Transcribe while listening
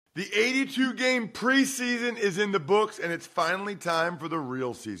The 82-game preseason is in the books, and it's finally time for the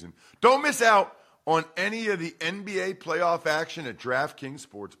real season. Don't miss out on any of the NBA playoff action at DraftKings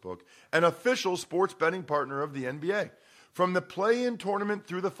Sportsbook, an official sports betting partner of the NBA. From the play-in tournament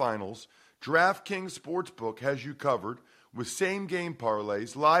through the finals, DraftKings Sportsbook has you covered with same-game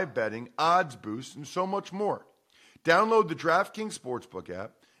parlays, live betting, odds boosts, and so much more. Download the DraftKings Sportsbook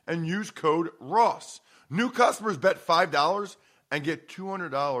app and use code ROSS. New customers bet $5 and get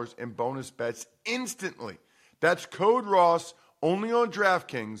 $200 in bonus bets instantly. That's code ROSS only on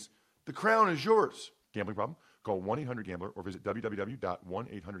DraftKings. The crown is yours. Gambling problem? Call 1-800-GAMBLER or visit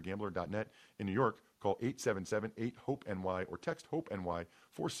www.1800gambler.net. In New York, call 877-8-HOPE-NY or text HOPE-NY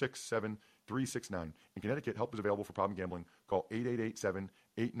 467-369. In Connecticut, help is available for problem gambling. Call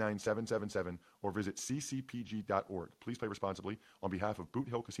 888-7-897-7777 or visit ccpg.org. Please play responsibly. On behalf of Boot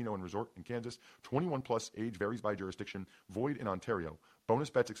Hill Casino and Resort in Kansas, 21 plus, age varies by jurisdiction, void in Ontario.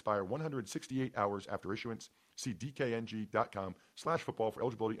 Bonus bets expire 168 hours after issuance. See dkng.com/football for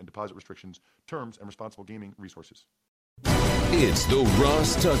eligibility and deposit restrictions, terms, and responsible gaming resources. It's the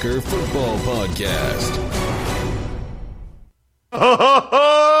Ross Tucker Football Podcast.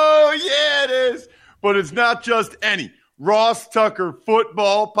 Oh, yeah, it is. But it's not just any Ross Tucker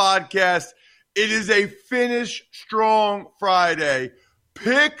Football Podcast. It is a Finish Strong Friday,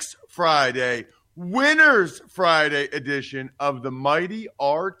 Picks Friday, Winners Friday edition of the mighty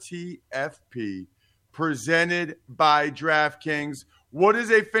RTFP presented by DraftKings. What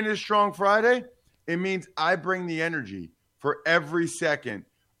is a Finish Strong Friday? It means I bring the energy for every second,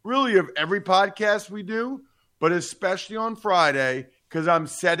 really, of every podcast we do, but especially on Friday, because I'm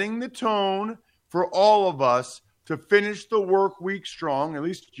setting the tone for all of us to finish the work week strong, at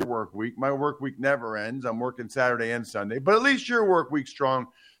least your work week. My work week never ends. I'm working Saturday and Sunday, but at least your work week strong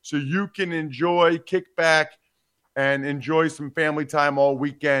so you can enjoy, kick back, and enjoy some family time all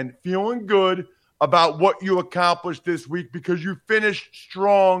weekend, feeling good about what you accomplished this week because you finished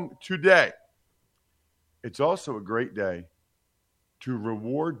strong today. It's also a great day to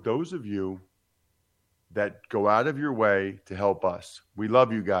reward those of you that go out of your way to help us. We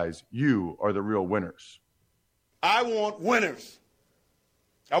love you guys. You are the real winners. I want winners.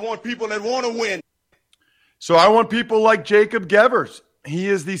 I want people that want to win. So I want people like Jacob Gevers. He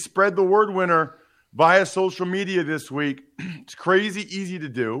is the Spread the Word winner via social media this week. It's crazy easy to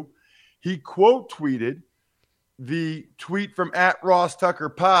do. He quote tweeted the tweet from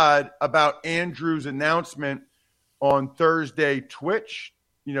 @RossTuckerPod about Andrew's announcement on Thursday Twitch,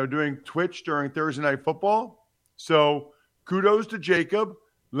 doing Twitch during Thursday Night Football. So kudos to Jacob.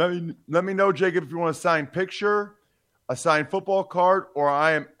 Let me know, Jacob, if you want a signed picture, a signed football card, or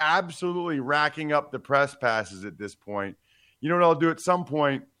I am absolutely racking up the press passes at this point. You know what I'll do at some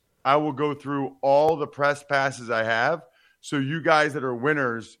point? I will go through all the press passes I have so you guys that are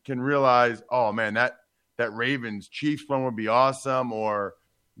winners can realize, oh, man, that Ravens-Chiefs one would be awesome, or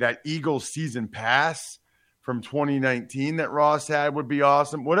that Eagles season pass from 2019 that Ross had would be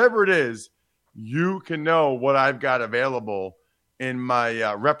awesome. Whatever it is, you can know what I've got available in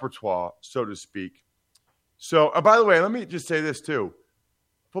my repertoire, so to speak. So, by the way, let me just say this too.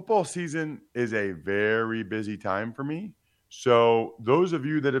 Football season is a very busy time for me. So those of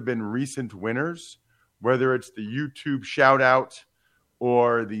you that have been recent winners, whether it's the YouTube shout out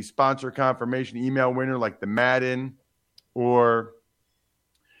or the sponsor confirmation email winner like the Madden or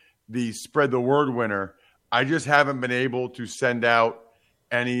the Spread the Word winner, I just haven't been able to send out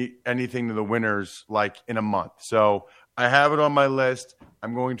anything to the winners like in a month. So I have it on my list.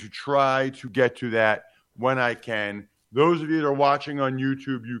 I'm going to try to get to that when I can. Those of you that are watching on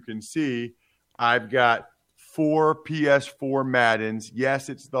YouTube, you can see I've got 4 PS4 Maddens. Yes,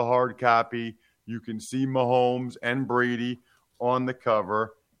 it's the hard copy. You can see Mahomes and Brady on the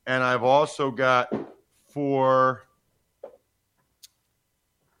cover. And I've also got 4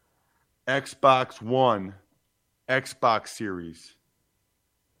 Xbox One, Xbox Series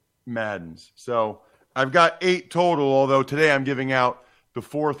Maddens. So I've got 8 total, although today I'm giving out the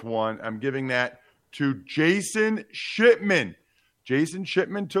 4th one. I'm giving that to Jason Shipman. Jason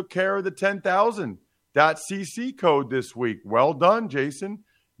Shipman took care of the 10,000.cc code this week. Well done, Jason.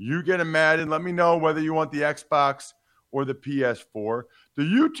 You get a Madden. Let me know whether you want the Xbox or the PS4. The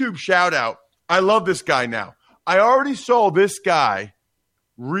YouTube shout out. I love this guy now. I already saw this guy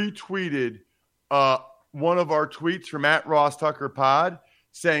retweeted one of our tweets from @RossTuckerPod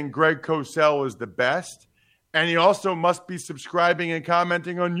saying Greg Cosell is the best. And he also must be subscribing and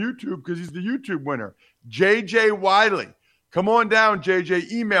commenting on YouTube because he's the YouTube winner. JJ Wiley. Come on down, JJ.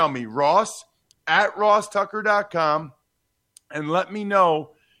 Email me, ross@rosstucker.com, and let me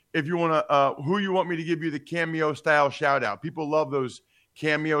know if you want to, who you want me to give you the cameo style shout out. People love those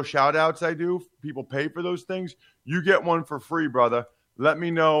cameo shout-outs I do. People pay for those things. You get one for free, brother. Let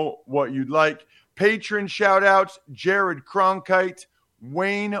me know what you'd like. Patron shout-outs, Jared Cronkite,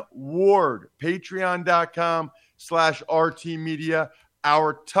 Wayne Ward, patreon.com/RT Media.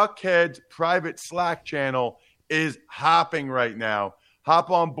 Our Tuckheads private Slack channel is hopping right now. Hop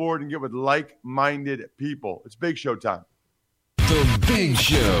on board and get with like-minded people. It's Big Show time. The Big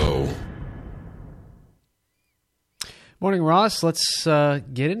Show. Morning, Ross. Let's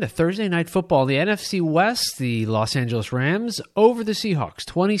get into Thursday Night Football. The NFC West, the Los Angeles Rams over the Seahawks,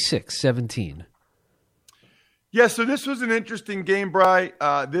 26-17. Yeah, so this was an interesting game, Bri.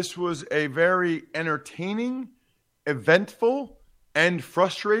 This was a very entertaining, eventful, and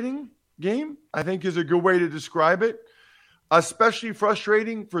frustrating game, I think is a good way to describe it. Especially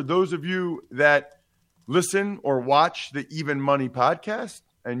frustrating for those of you that listen or watch the Even Money podcast.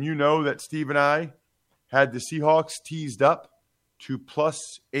 And you know that Steve and I had the Seahawks teased up to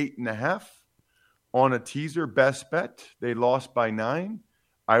plus 8.5 on a teaser best bet. They lost by 9.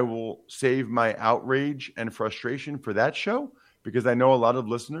 I will save my outrage and frustration for that show because I know a lot of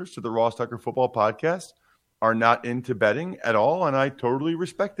listeners to the Ross Tucker Football Podcast are not into betting at all, and I totally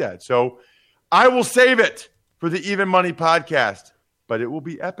respect that. So I will save it for the Even Money podcast, but it will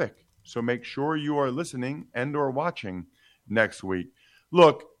be epic. So make sure you are listening and or watching next week.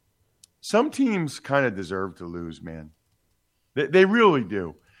 Look, some teams kind of deserve to lose, man. They really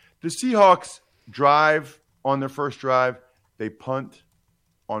do. The Seahawks drive on their first drive. They punt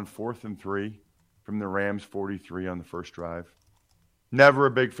on 4th and 3 from the Rams 43 on the first drive. Never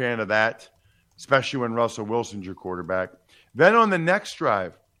a big fan of that, especially when Russell Wilson's your quarterback. Then on the next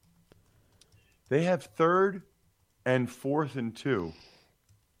drive, they have 3rd and 4th and 2,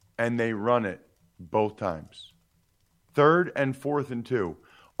 and they run it both times. 3rd and 4th and 2.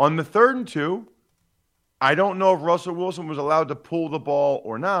 On the 3rd and 2, I don't know if Russell Wilson was allowed to pull the ball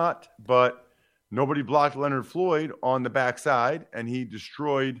or not, but nobody blocked Leonard Floyd on the backside, and he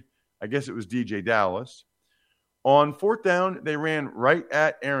destroyed, I guess it was DJ Dallas. On 4th down, they ran right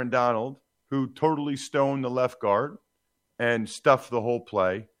at Aaron Donald, who totally stoned the left guard and stuffed the whole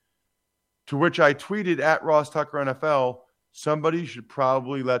play, to which I tweeted at Ross Tucker NFL, somebody should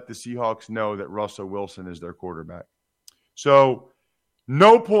probably let the Seahawks know that Russell Wilson is their quarterback. So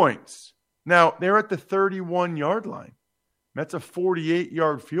no points. Now, they're at the 31-yard line. That's a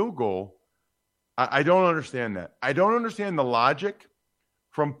 48-yard field goal. I don't understand that. I don't understand the logic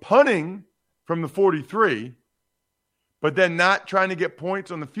from punting from the 43, but then not trying to get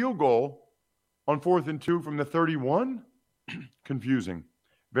points on the field goal on 4th and 2 from the 31. Confusing.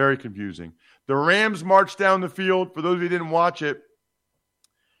 Very confusing. The Rams marched down the field, for those of you who didn't watch it.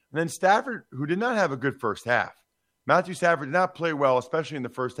 And then Stafford, who did not have a good first half. Matthew Stafford did not play well, especially in the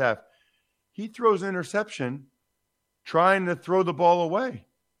first half. He throws an interception trying to throw the ball away.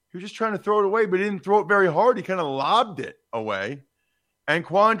 He was just trying to throw it away, but he didn't throw it very hard. He kind of lobbed it away. And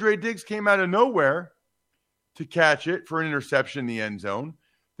Quandre Diggs came out of nowhere to catch it for an interception in the end zone.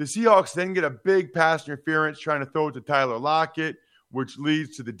 The Seahawks then get a big pass interference trying to throw it to Tyler Lockett, which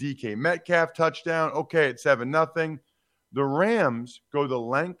leads to the DK Metcalf touchdown. Okay, it's 7-0. The Rams go the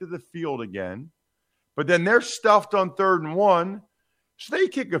length of the field again, but then they're stuffed on 3rd and 1. So they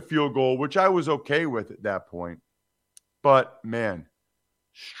kick a field goal, which I was okay with at that point. But, man,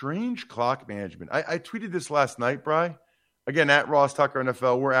 strange clock management. I tweeted this last night, Bri. Again, at Ross Tucker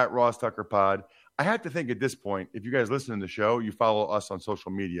NFL. We're at Ross Tucker Pod. I have to think at this point, if you guys listen to the show, you follow us on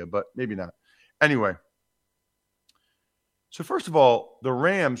social media, but maybe not. Anyway, so first of all, the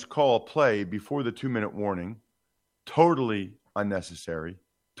Rams call a play before the 2-minute warning. Totally unnecessary,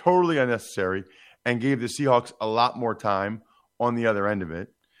 and gave the Seahawks a lot more time on the other end of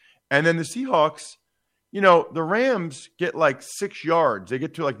it. And then the Seahawks, the Rams get like 6 yards. They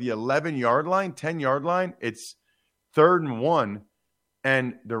get to like the 11-yard line, 10-yard line. It's 3rd and 1.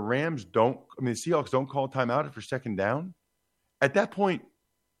 And the Seahawks don't call timeout after 2nd down. At that point,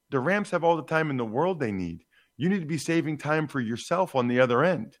 the Rams have all the time in the world they need. You need to be saving time for yourself on the other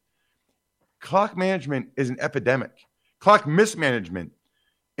end. Clock management is an epidemic. Clock mismanagement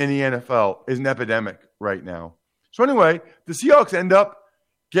in the NFL is an epidemic right now. So anyway, the Seahawks end up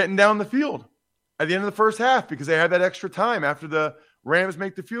getting down the field at the end of the first half because they had that extra time after the Rams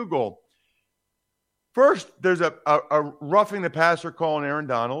make the field goal. First, there's a roughing the passer call on Aaron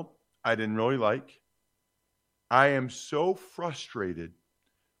Donald I didn't really like. I am so frustrated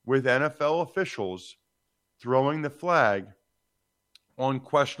with NFL officials throwing the flag on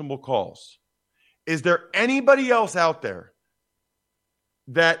questionable calls. Is there anybody else out there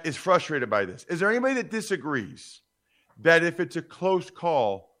that is frustrated by this? Is there anybody that disagrees that if it's a close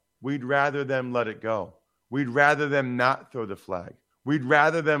call, we'd rather them let it go? We'd rather them not throw the flag. We'd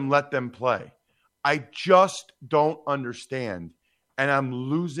rather them let them play. I just don't understand, and I'm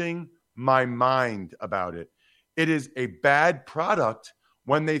losing my mind about it. It is a bad product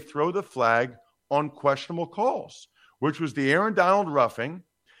when they throw the flag on questionable calls, which was the Aaron Donald roughing.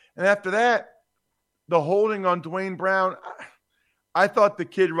 And after that, the holding on Dwayne Brown. I thought the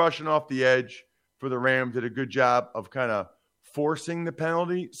kid rushing off the edge for the Rams did a good job of kind of forcing the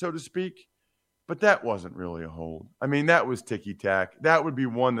penalty, so to speak. But that wasn't really a hold. I mean, that was ticky-tack. That would be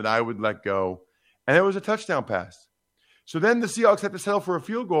one that I would let go. And it was a touchdown pass. So then the Seahawks had to settle for a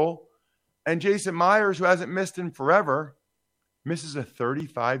field goal. And Jason Myers, who hasn't missed in forever, misses a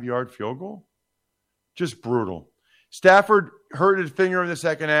 35-yard field goal. Just brutal. Stafford hurt his finger in the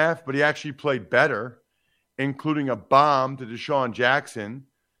second half, but he actually played better, including a bomb to Deshaun Jackson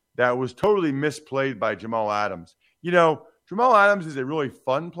that was totally misplayed by Jamal Adams. You know, Jamal Adams is a really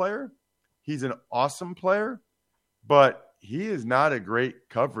fun player. He's an awesome player, but he is not a great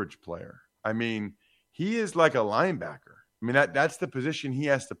coverage player. I mean, he is like a linebacker. I mean, that's the position he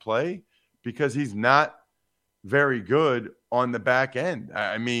has to play because he's not very good on the back end.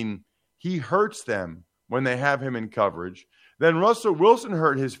 I mean, he hurts them when they have him in coverage. Then Russell Wilson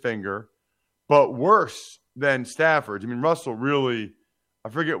hurt his finger, but worse than Stafford. I mean, Russell really, I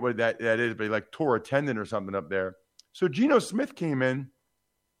forget what that is, but he like tore a tendon or something up there. So Geno Smith came in.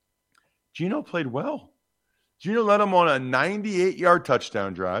 Geno played well. Geno led him on a 98-yard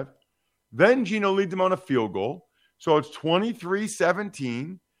touchdown drive. Then Geno leads him on a field goal. So it's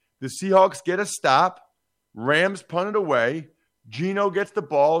 23-17. The Seahawks get a stop. Rams punt it away. Geno gets the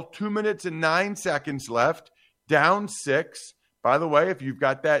ball. 2 minutes and 9 seconds left. Down 6. By the way, if you've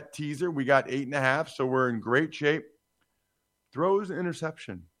got that teaser, we got 8.5, so we're in great shape. Throws an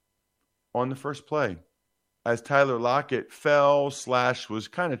interception on the first play as Tyler Lockett fell / was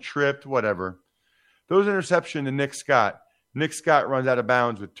kind of tripped, whatever. Throws an interception to Nick Scott. Nick Scott runs out of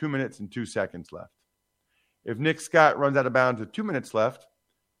bounds with 2 minutes and 2 seconds left. If Nick Scott runs out of bounds with 2 minutes left,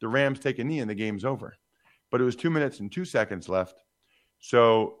 the Rams take a knee and the game's over. But it was 2 minutes and 2 seconds left.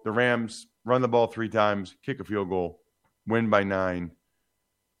 So the Rams run the ball 3 times, kick a field goal, win by 9.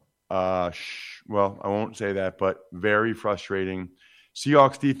 Well, I won't say that, but very frustrating.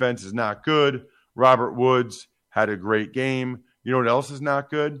 Seahawks defense is not good. Robert Woods had a great game. You know what else is not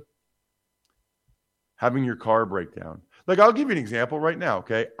good? Having your car break down. Like, I'll give you an example right now,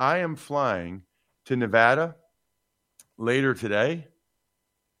 okay? I am flying to Nevada later today.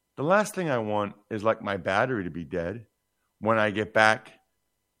 The last thing I want is like my battery to be dead when I get back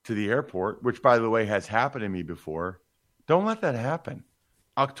to the airport, which, by the way, has happened to me before. Don't let that happen.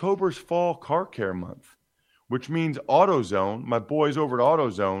 October's fall car care month, which means AutoZone, my boys over at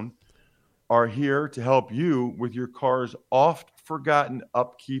AutoZone, are here to help you with your car's oft-forgotten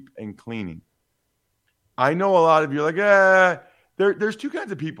upkeep and cleaning. I know a lot of you are like, there's 2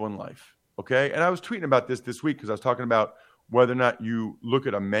 kinds of people in life, okay? And I was tweeting about this week because I was talking about whether or not you look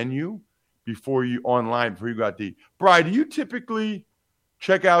at a menu before you go out to eat. Bri, do you typically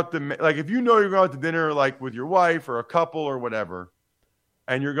check out like if you know you're going out to dinner like with your wife or a couple or whatever,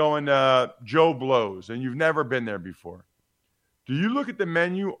 and you're going to Joe Blow's and you've never been there before, do you look at the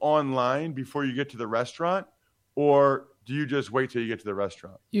menu online before you get to the restaurant, or do you just wait till you get to the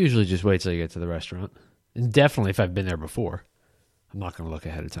restaurant? Usually just wait till you get to the restaurant. And definitely if I've been there before, I'm not going to look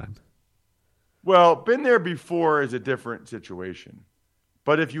ahead of time. Well, been there before is a different situation.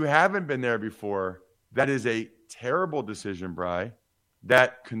 But if you haven't been there before, that is a terrible decision, Bri.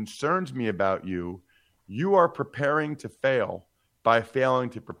 That concerns me about you. You are preparing to fail by failing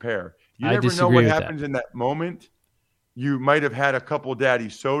to prepare. You never know what happens in that moment. You might have had a couple daddy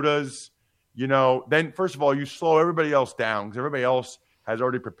sodas. You know, then first of all, you slow everybody else down because everybody else has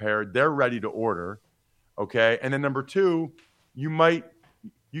already prepared. They're ready to order. Okay. And then number 2, you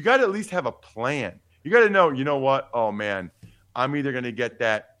got to at least have a plan. You got to know, you know what? Oh man, I'm either going to get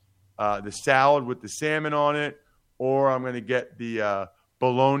that, the salad with the salmon on it, or I'm going to get the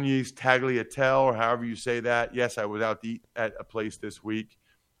Bologna's tagliatelle, or however you say that. Yes, I was out to eat at a place this week.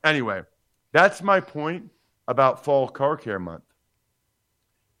 Anyway, that's my point about fall car care month.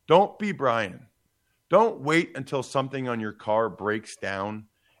 Don't be Brian. Don't wait until something on your car breaks down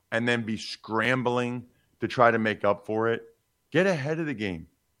and then be scrambling to try to make up for it. Get ahead of the game.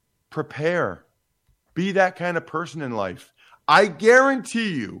 Prepare. Be that kind of person in life. I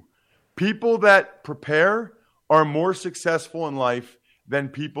guarantee you, people that prepare are more successful in life than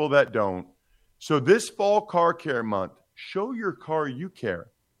people that don't. So this fall car care month, show your car you care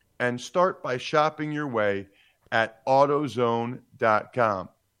and start by shopping your way at AutoZone.com.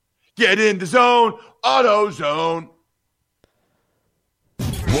 Get in the zone, AutoZone.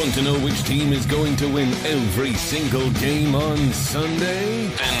 Want to know which team is going to win every single game on Sunday?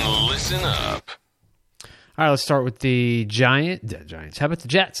 Then listen up. All right, let's start with the Giants. How about the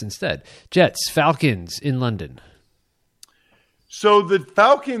Jets instead? Jets, Falcons in London. So the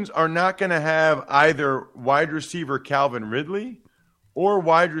Falcons are not going to have either wide receiver Calvin Ridley or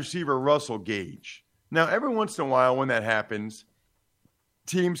wide receiver Russell Gage. Now, every once in a while when that happens,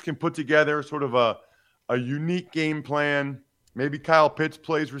 teams can put together sort of a unique game plan. Maybe Kyle Pitts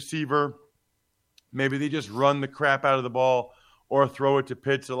plays receiver. Maybe they just run the crap out of the ball or throw it to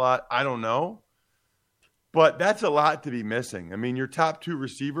Pitts a lot. I don't know. But that's a lot to be missing. I mean, your top two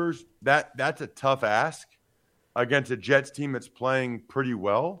receivers, that's a tough ask against a Jets team that's playing pretty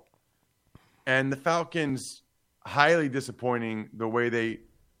well. And the Falcons, highly disappointing the way they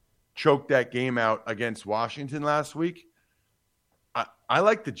choked that game out against Washington last week. I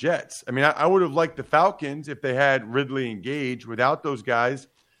like the Jets. I mean, I would have liked the Falcons if they had Ridley and Gage. Without those guys,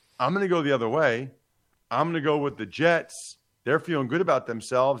 I'm going to go the other way. I'm going to go with the Jets. They're feeling good about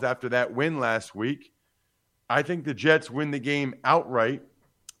themselves after that win last week. I think the Jets win the game outright.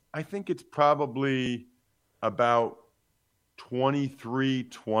 I think it's probably about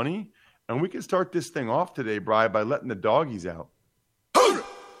 23-20. And we can start this thing off today, Bri, by letting the doggies out.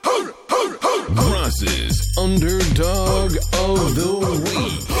 Ross's Underdog of the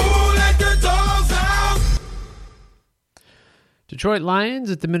Week. Who let the dogs out? Detroit Lions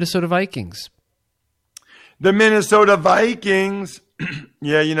at the Minnesota Vikings. The Minnesota Vikings.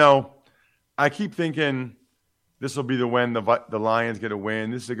 Yeah, I keep thinking this will be the when the Lions get a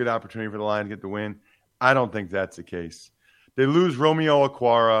win. This is a good opportunity for the Lions to get the win. I don't think that's the case. They lose Romeo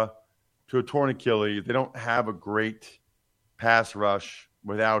Okwara to a torn Achilles. They don't have a great pass rush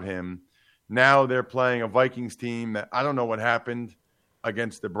without him. Now they're playing a Vikings team that I don't know what happened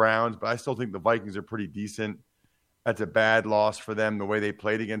against the Browns, but I still think the Vikings are pretty decent. That's a bad loss for them, the way they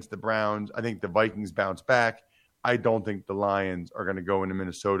played against the Browns. I think the Vikings bounce back. I don't think the Lions are going to go into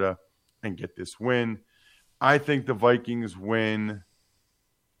Minnesota and get this win. I think the Vikings win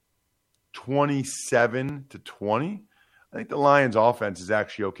 27-20. I think the Lions' offense is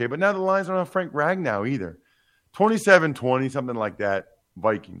actually okay, but now the Lions don't have Frank Ragnow either. 27-20, something like that,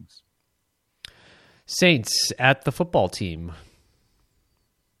 Vikings. Saints at the football team.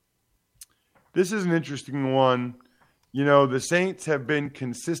 This is an interesting one. The Saints have been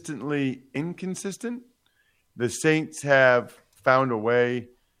consistently inconsistent. The Saints have found a way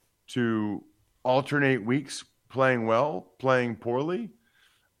to alternate weeks playing well, playing poorly.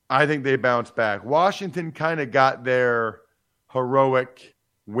 I think they bounce back. Washington kind of got their heroic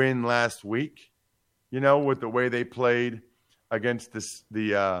win last week, with the way they played against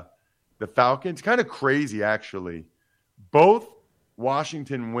the Falcons. Kind of crazy, actually. Both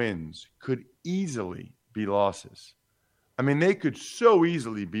Washington wins could easily be losses. I mean, they could so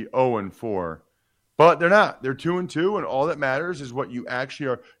easily be 0-4, but they're not. They're 2-2, and all that matters is what you actually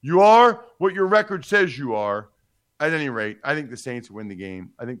are. You are what your record says you are. At any rate, I think the Saints win the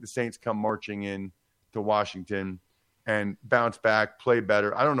game. I think the Saints come marching in to Washington and bounce back, play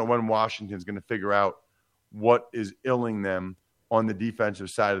better. I don't know when Washington's going to figure out what is ailing them on the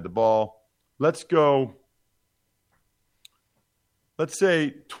defensive side of the ball. Let's go, let's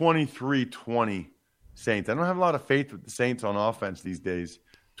say 23-20 Saints. I don't have a lot of faith with the Saints on offense these days.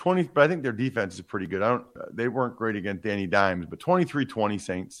 But I think their defense is pretty good. They weren't great against Danny Dimes, but 23-20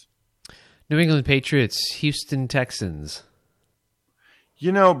 Saints. New England Patriots, Houston Texans.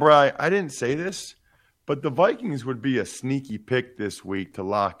 Bri, I didn't say this, but the Vikings would be a sneaky pick this week to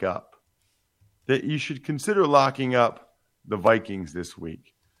lock up. That you should consider locking up the Vikings this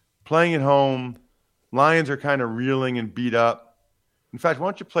week. Playing at home, Lions are kind of reeling and beat up. In fact, why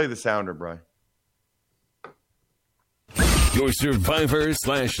don't you play the sounder, Bri? Your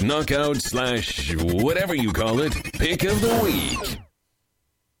survivor/knockout/whatever you call it, pick of the week.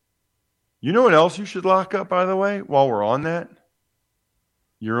 You know what else you should lock up, by the way, while we're on that?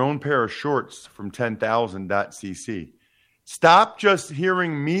 Your own pair of shorts from 10,000.cc. Stop just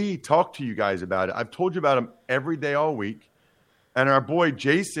hearing me talk to you guys about it. I've told you about them every day all week. And our boy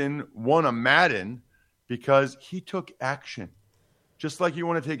Jason won a Madden because he took action. Just like you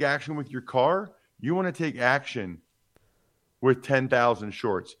want to take action with your car, you want to take action with 10,000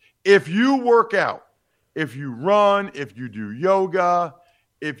 shorts. If you work out, if you run, if you do yoga,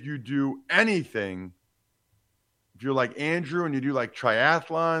 if you do anything, if you're like Andrew and you do like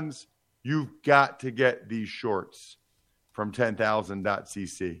triathlons, you've got to get these shorts from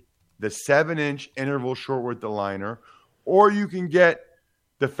 10,000.cc. The 7-inch interval short with the liner, or you can get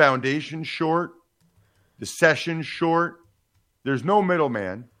the foundation short, the session short. There's no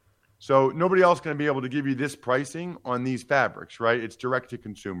middleman. So nobody else going to be able to give you this pricing on these fabrics, right? It's direct to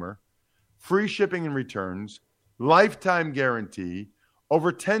consumer, free shipping and returns, lifetime guarantee,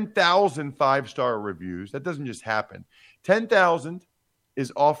 over 10,000 five-star reviews. That doesn't just happen. 10,000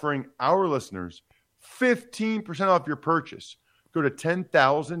 is offering our listeners 15% off your purchase. Go to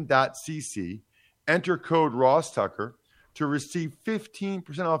 10,000.cc, enter code Ross Tucker to receive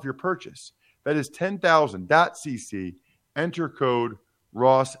 15% off your purchase. That is 10,000.cc, enter code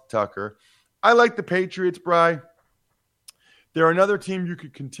Ross Tucker. I like the Patriots, Bri. They're another team you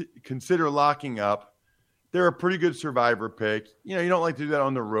could consider locking up. They're a pretty good survivor pick. You know, you don't like to do that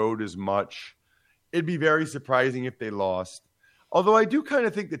on the road as much. It'd be very surprising if they lost. Although I do kind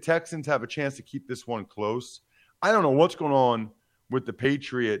of think the Texans have a chance to keep this one close. I don't know what's going on with the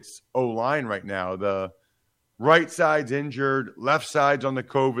Patriots O-line right now. The right side's injured, left side's on the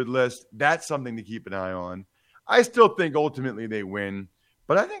COVID list. That's something to keep an eye on. I still think ultimately they win,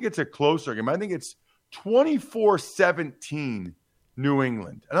 but I think it's a closer game. I think it's 24-17 New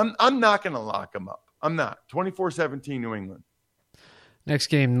England. And I'm not going to lock them up. I'm not. 24-17 New England. Next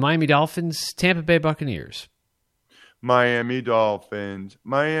game, Miami Dolphins, Tampa Bay Buccaneers. Miami Dolphins.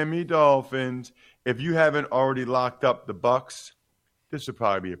 If you haven't already locked up the Bucs, this would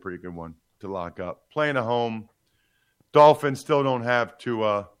probably be a pretty good one to lock up. Playing at home. Dolphins still don't have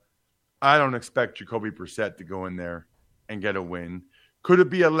Tua. I don't expect Jacoby Brissett to go in there and get a win. Could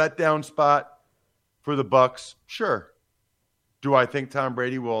it be a letdown spot for the Bucs? Sure. Do I think Tom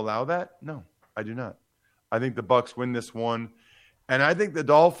Brady will allow that? No, I do not. I think the Bucs win this one. And I think the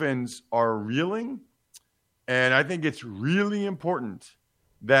Dolphins are reeling. And I think it's really important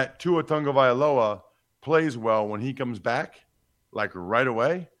that Tua Tagovailoa plays well when he comes back, like right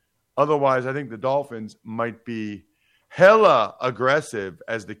away. Otherwise, I think the Dolphins might be hella aggressive,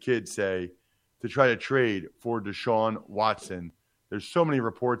 as the kids say, to try to trade for Deshaun Watson. There's so many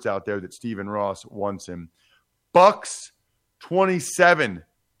reports out there that Stephen Ross wants him. Bucs 27,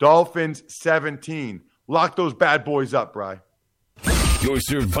 Dolphins 17. Lock those bad boys up, Bri. Your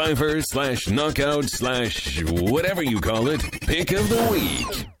survivor / knockout / whatever you call it, pick of the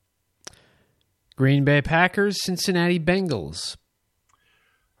week. Green Bay Packers, Cincinnati Bengals.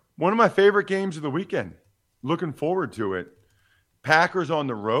 One of my favorite games of the weekend. Looking forward to it. Packers on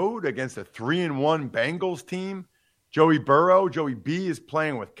the road against a 3-1 Bengals team. Joey B is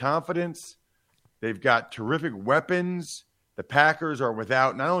playing with confidence. They've got terrific weapons. The Packers are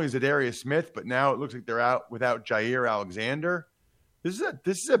without, not only Zadarius Smith, but now it looks like they're out without Jair Alexander. This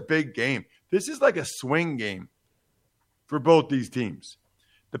is a big game. This is like a swing game for both these teams.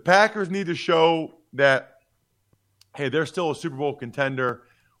 The Packers need to show that, hey, they're still a Super Bowl contender,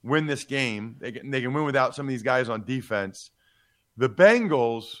 win this game. They can win without some of these guys on defense. The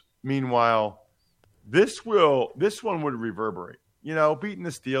Bengals, meanwhile, this one would reverberate. You know, beating the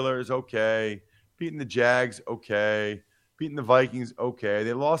Steelers, okay. Beating the Jags, okay. Beating the Vikings, okay.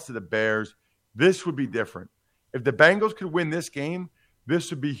 They lost to the Bears. This would be different. If the Bengals could win this game,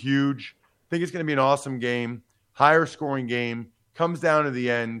 this would be huge. I think it's going to be an awesome game, higher scoring game. Comes down to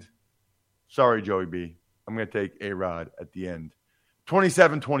the end. Sorry, Joey B. I'm going to take A-Rod at the end.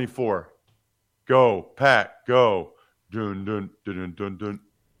 27-24. Go, Pack, go. Dun, dun, dun, dun, dun, dun.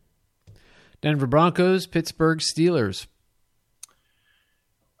 Denver Broncos, Pittsburgh Steelers.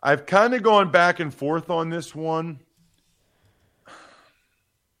 I've kind of gone back and forth on this one.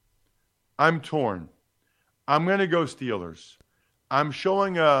 I'm torn. I'm going to go Steelers. I'm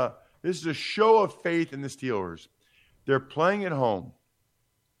showing this is a show of faith in the Steelers. They're playing at home.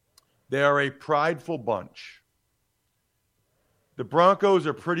 They are a prideful bunch. The Broncos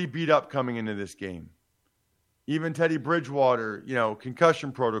are pretty beat up coming into this game. Even Teddy Bridgewater,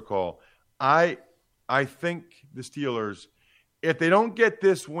 concussion protocol. I think the Steelers, if they don't get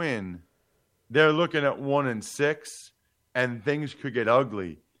this win, they're looking at 1-6, and things could get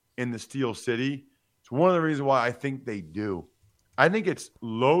ugly in the Steel City. It's one of the reasons why I think they do. I think it's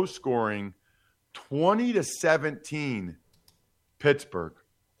low scoring, 20-17, Pittsburgh.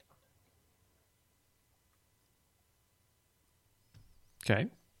 Okay.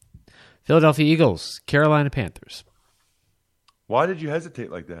 Philadelphia Eagles, Carolina Panthers. Why did you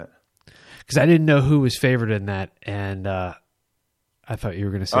hesitate like that? Because I didn't know who was favored in that, and I thought you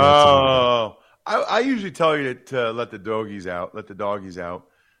were going to say that. Oh, I usually tell you to let the doggies out.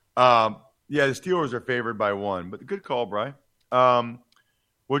 Yeah, the Steelers are favored by 1, but good call, Bri.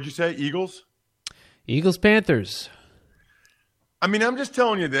 What'd you say, Eagles? Eagles, Panthers. I mean, I'm just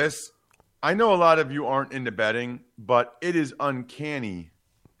telling you this. I know a lot of you aren't into betting, but it is uncanny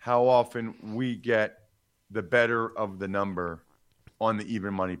how often we get the better of the number on the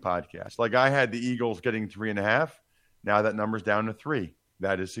Even Money podcast. Like I had the Eagles getting 3.5. Now that number's down to 3.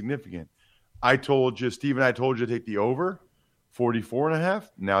 That is significant. I told you, Steve, I told you to take the over, 44.5.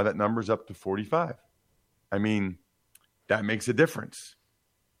 Now that number's up to 45. I mean, that makes a difference.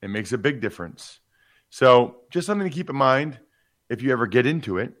 It makes a big difference. So just something to keep in mind if you ever get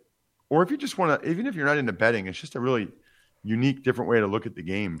into it, or if you just want to, even if you're not into betting, it's just a really unique, different way to look at the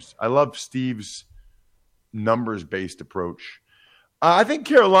games. I love Steve's numbers-based approach. I think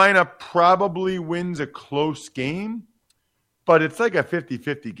Carolina probably wins a close game, but it's like a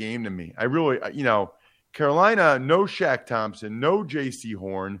 50-50 game to me. I really, Carolina, no Shaq Thompson, no J.C.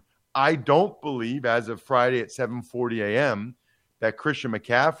 Horn. I don't believe, as of Friday at 7:40 a.m., that Christian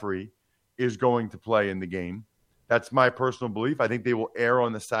McCaffrey is going to play in the game. That's my personal belief. I think they will err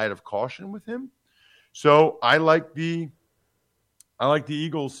on the side of caution with him. So I like the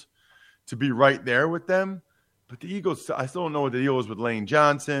Eagles to be right there with them. But the Eagles, I still don't know what the deal is with Lane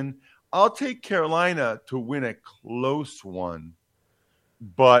Johnson. I'll take Carolina to win a close one.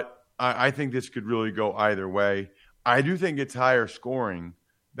 But I think this could really go either way. I do think it's higher scoring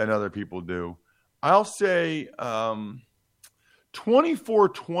than other people do. I'll say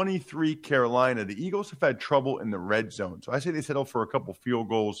 24-23 Carolina. The Eagles have had trouble in the red zone. So I say they settle for a couple field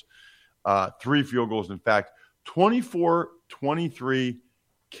goals, 3 field goals, in fact. 24-23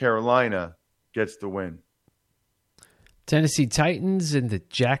 Carolina gets the win. Tennessee Titans and the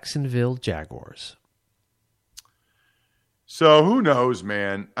Jacksonville Jaguars. So who knows,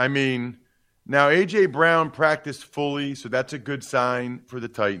 man? I mean, now A.J. Brown practiced fully, so that's a good sign for the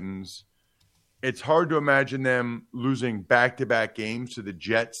Titans. It's hard to imagine them losing back-to-back games to the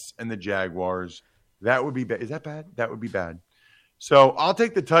Jets and the Jaguars. That would be bad. Is that bad? That would be bad. So I'll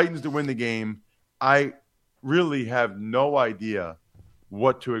take the Titans to win the game. I really have no idea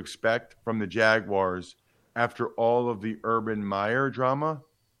what to expect from the Jaguars after all of the Urban Meyer drama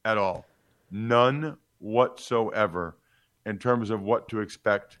at all. None whatsoever in terms of what to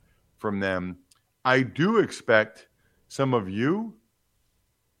expect from them. I do expect some of you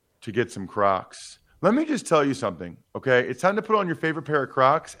to get some Crocs. Let me just tell you something, okay? It's time to put on your favorite pair of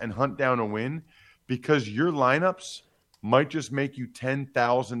Crocs and hunt down a win, because your lineups might just make you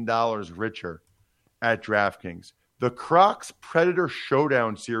 $10,000 richer at DraftKings. The Crocs Predator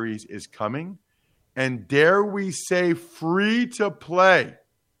Showdown series is coming, and dare we say free to play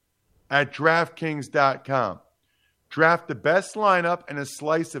at DraftKings.com. Draft the best lineup, and a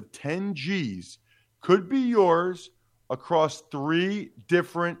slice of 10 G's could be yours across 3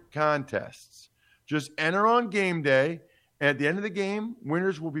 different contests. Just enter on game day, and at the end of the game,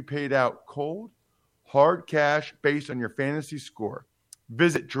 winners will be paid out cold, hard cash based on your fantasy score.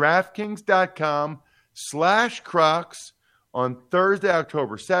 Visit DraftKings.com/Crocs on Thursday,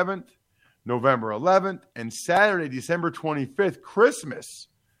 October 7th, November 11th, and Saturday, December 25th, Christmas,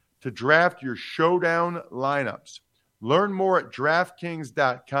 to draft your showdown lineups. Learn more at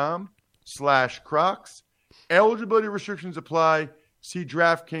DraftKings.com/Crocs. Eligibility restrictions apply. See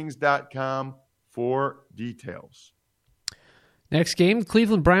DraftKings.com for details. Next game,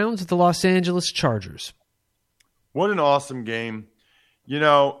 Cleveland Browns at the Los Angeles Chargers. What an awesome game. You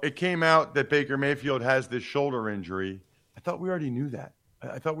know, it came out that Baker Mayfield has this shoulder injury. I thought we already knew that.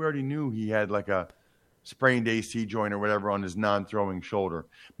 I thought we already knew he had like a sprained AC joint or whatever on his non-throwing shoulder.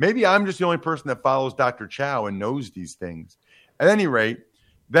 Maybe I'm just the only person that follows Dr. Chow and knows these things. At any rate,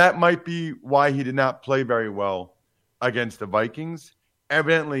 that might be why he did not play very well against the Vikings.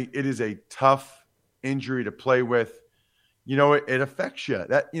 Evidently, it is a tough injury to play with. You know, it affects you.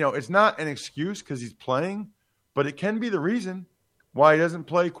 That, you know, it's not an excuse because he's playing, but it can be the reason why he doesn't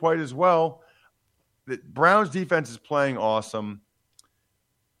play quite as well. The Browns defense is playing awesome.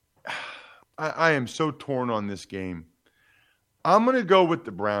 I am so torn on this game. I'm going to go with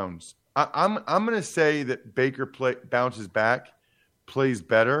the Browns. I'm going to say that Baker bounces back, plays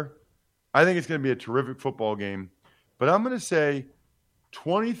better. I think it's going to be a terrific football game. But I'm going to say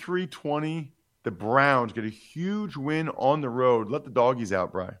 23-20, the Browns get a huge win on the road. Let the doggies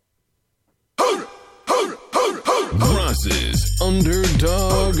out, Bri. Ross's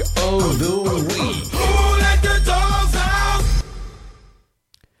Underdog of the Week. Who let the dogs out?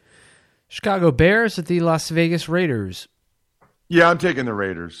 Chicago Bears at the Las Vegas Raiders. Yeah, I'm taking the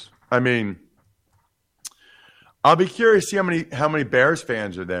Raiders. I mean, I'll be curious to see how many Bears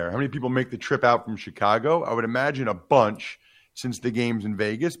fans are there. How many people make the trip out from Chicago? I would imagine a bunch since the game's in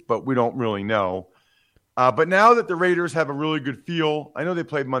Vegas, but we don't really know. But now that the Raiders have a really good feel, I know they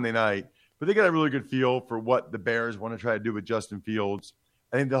played Monday night, but they got a really good feel for what the Bears want to try to do with Justin Fields.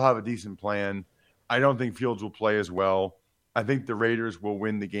 I think they'll have a decent plan. I don't think Fields will play as well. I think the Raiders will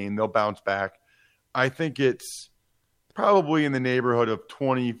win the game. They'll bounce back. I think it's probably in the neighborhood of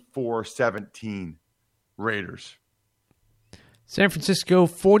 24-17 Raiders. San Francisco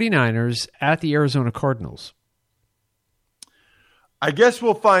 49ers at the Arizona Cardinals. I guess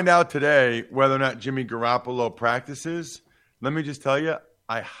we'll find out today whether or not Jimmy Garoppolo practices. Let me just tell you,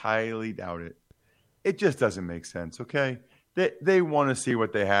 I highly doubt it. It just doesn't make sense, okay? They want to see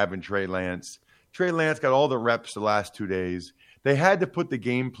what they have in Trey Lance. Trey Lance got all the reps the last 2 days. They had to put the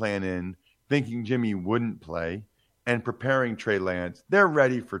game plan in thinking Jimmy wouldn't play and preparing Trey Lance. They're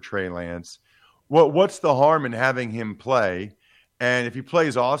ready for Trey Lance. What's the harm in having him play? And if he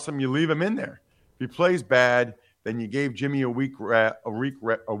plays awesome, you leave him in there. If he plays bad, then you gave Jimmy a week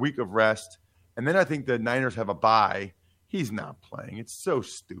of rest. And then I think the Niners have a bye. He's not playing. It's so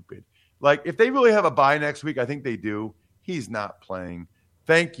stupid. Like, if they really have a bye next week, I think they do. He's not playing.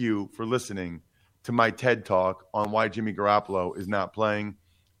 Thank you for listening to my TED Talk on why Jimmy Garoppolo is not playing.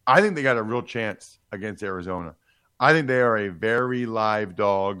 I think they got a real chance against Arizona. I think they are a very live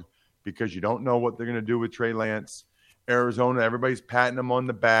dog because you don't know what they're going to do with Trey Lance. Arizona, everybody's patting them on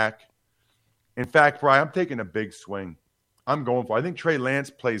the back. In fact, Brian, I'm taking a big swing. I'm going for it. I think Trey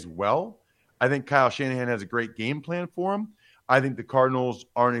Lance plays well. I think Kyle Shanahan has a great game plan for him. I think the Cardinals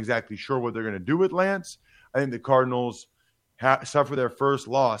aren't exactly sure what they're going to do with Lance. I think the Cardinals suffer their first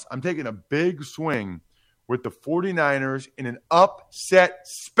loss. I'm taking a big swing with the 49ers in an upset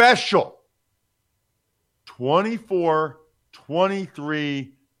special.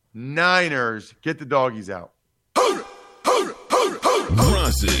 24-23 Niners. Get the doggies out.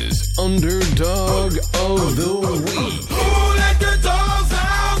 Ross's Underdog of the Week. Who let the dogs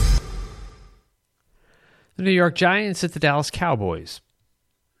out? The New York Giants at the Dallas Cowboys.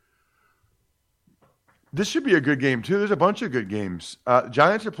 This should be a good game, too. There's a bunch of good games.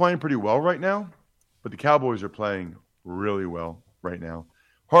 Giants are playing pretty well right now, but the Cowboys are playing really well right now.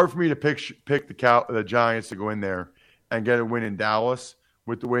 Hard for me to pick the Giants to go in there and get a win in Dallas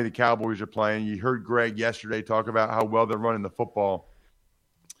with the way the Cowboys are playing. You heard Greg yesterday talk about how well they're running the football.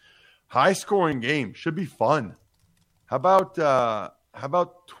 High-scoring game. Should be fun. How about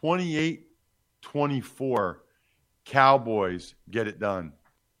 28-24 Cowboys get it done?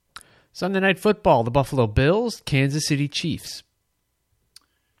 Sunday Night Football, the Buffalo Bills, Kansas City Chiefs.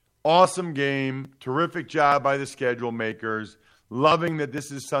 Awesome game. Terrific job by the schedule makers. Loving that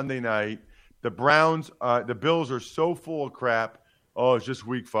this is Sunday night. The Bills are so full of crap. Oh, it's just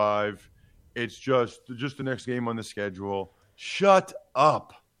week 5. It's just the next game on the schedule. Shut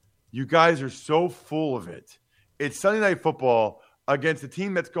up. You guys are so full of it. It's Sunday Night Football against a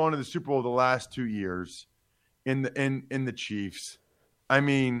team that's gone to the Super Bowl the last 2 years in the Chiefs. I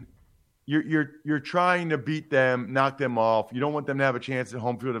mean, you're trying to beat them, knock them off. You don't want them to have a chance at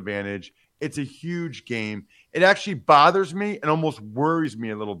home field advantage. It's a huge game. It actually bothers me and almost worries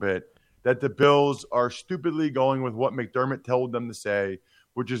me a little bit that the Bills are stupidly going with what McDermott told them to say,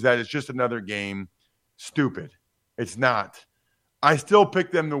 which is that it's just another game. Stupid. It's not. I still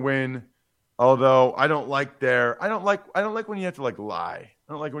pick them to win, although I don't like when you have to lie.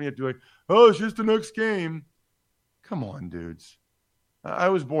 I don't like when you have to oh, it's just the next game. Come on, dudes. I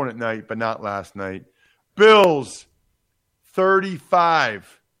was born at night, but not last night. Bills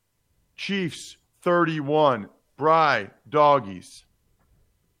 35, Chiefs 31. Bry, doggies.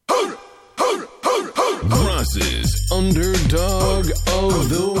 Ross's Underdog of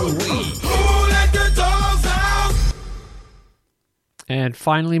the Week. Who let the dogs out? And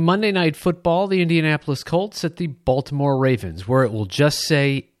finally, Monday Night Football, the Indianapolis Colts at the Baltimore Ravens, where it will just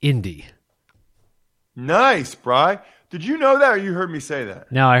say Indy. Nice, Bry. Did you know that or you heard me say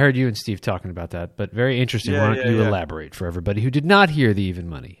that? No, I heard you and Steve talking about that, but very interesting. Why don't you elaborate for everybody who did not hear the Even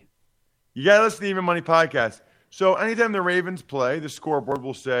Money? You got to listen to the Even Money podcast. So anytime the Ravens play, the scoreboard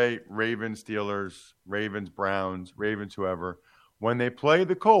will say Ravens, Steelers, Ravens, Browns, Ravens, whoever. When they play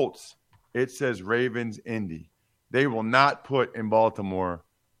the Colts, it says Ravens, Indy. They will not put in Baltimore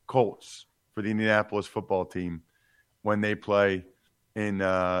Colts for the Indianapolis football team when they play in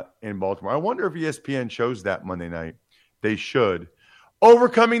Baltimore. I wonder if ESPN shows that Monday night. They should.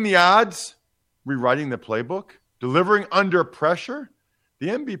 Overcoming the odds, rewriting the playbook, delivering under pressure. The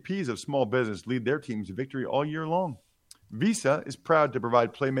MVPs of small business lead their teams to victory all year long. Visa is proud to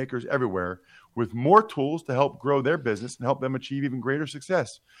provide playmakers everywhere with more tools to help grow their business and help them achieve even greater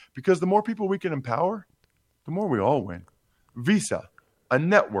success. Because the more people we can empower, the more we all win. Visa, a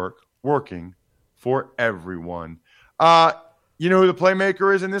network working for everyone. You know who the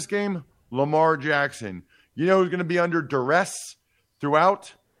playmaker is in this game? Lamar Jackson. You know who's going to be under duress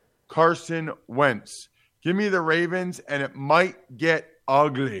throughout? Carson Wentz. Give me the Ravens, and it might get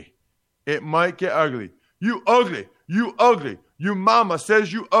ugly. It might get ugly. You ugly. You ugly. You mama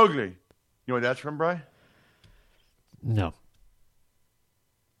says you ugly. You know what that's from, Bri? No.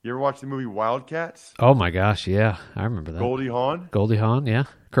 You ever watch the movie Wildcats? Oh my gosh, yeah, I remember that. Goldie Hawn. Goldie Hawn, yeah.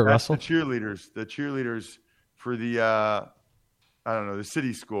 Kurt That's Russell. The cheerleaders for the the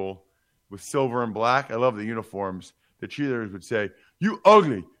city school with silver and black. I love the uniforms. The cheerleaders would say, "You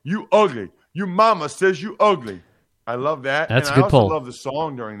ugly, you ugly. Your mama says you ugly." I love that. That's and a good I also pull. love the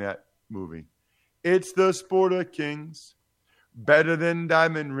song during that movie. It's the sport of kings, better than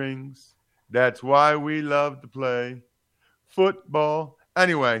diamond rings. That's why we love to play football.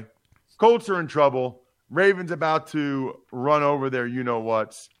 Anyway, Colts are in trouble. Ravens about to run over their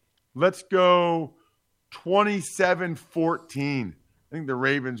you-know-whats. Let's go 27-14. I think the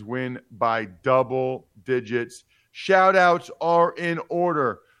Ravens win by double digits. Shout-outs are in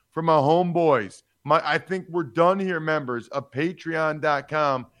order for my homeboys. I think we're done here, members of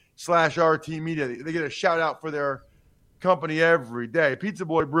patreon.com/RTmedia. They get a shout-out for their company every day. Pizza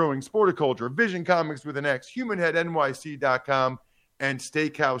Boy Brewing, Sporticulture, Vision Comics with an X, HumanHeadNYC.com, and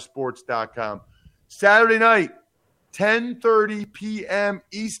SteakhouseSports.com. Saturday night, 10:30 p.m.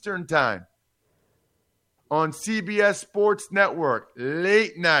 Eastern Time on CBS Sports Network.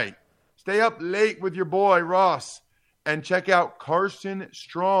 Late night. Stay up late with your boy, Ross, and check out Carson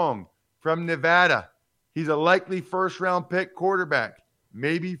Strong from Nevada. He's a likely first-round pick quarterback,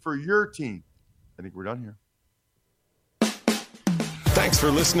 maybe for your team. I think we're done here. Thanks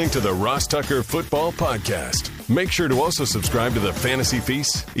for listening to the Ross Tucker Football Podcast. Make sure to also subscribe to the Fantasy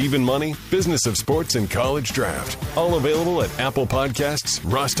Feast, Even Money, Business of Sports, and College Draft. All available at Apple Podcasts,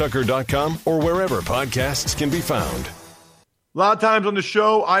 RossTucker.com, or wherever podcasts can be found. A lot of times on the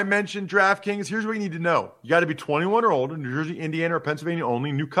show, I mentioned DraftKings. Here's what you need to know. You got to be 21 or older, New Jersey, Indiana, or Pennsylvania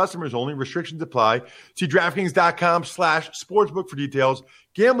only. New customers only. Restrictions apply. See DraftKings.com/sportsbook for details.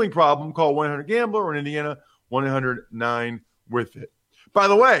 Gambling problem, call 1-800-GAMBLER, or in Indiana, 1-800-9-WITH-IT. By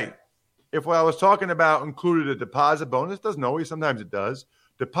the way, if what I was talking about included a deposit bonus, doesn't always, sometimes it does.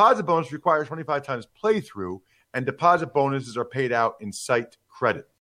 Deposit bonus requires 25 times playthrough, and deposit bonuses are paid out in site credit.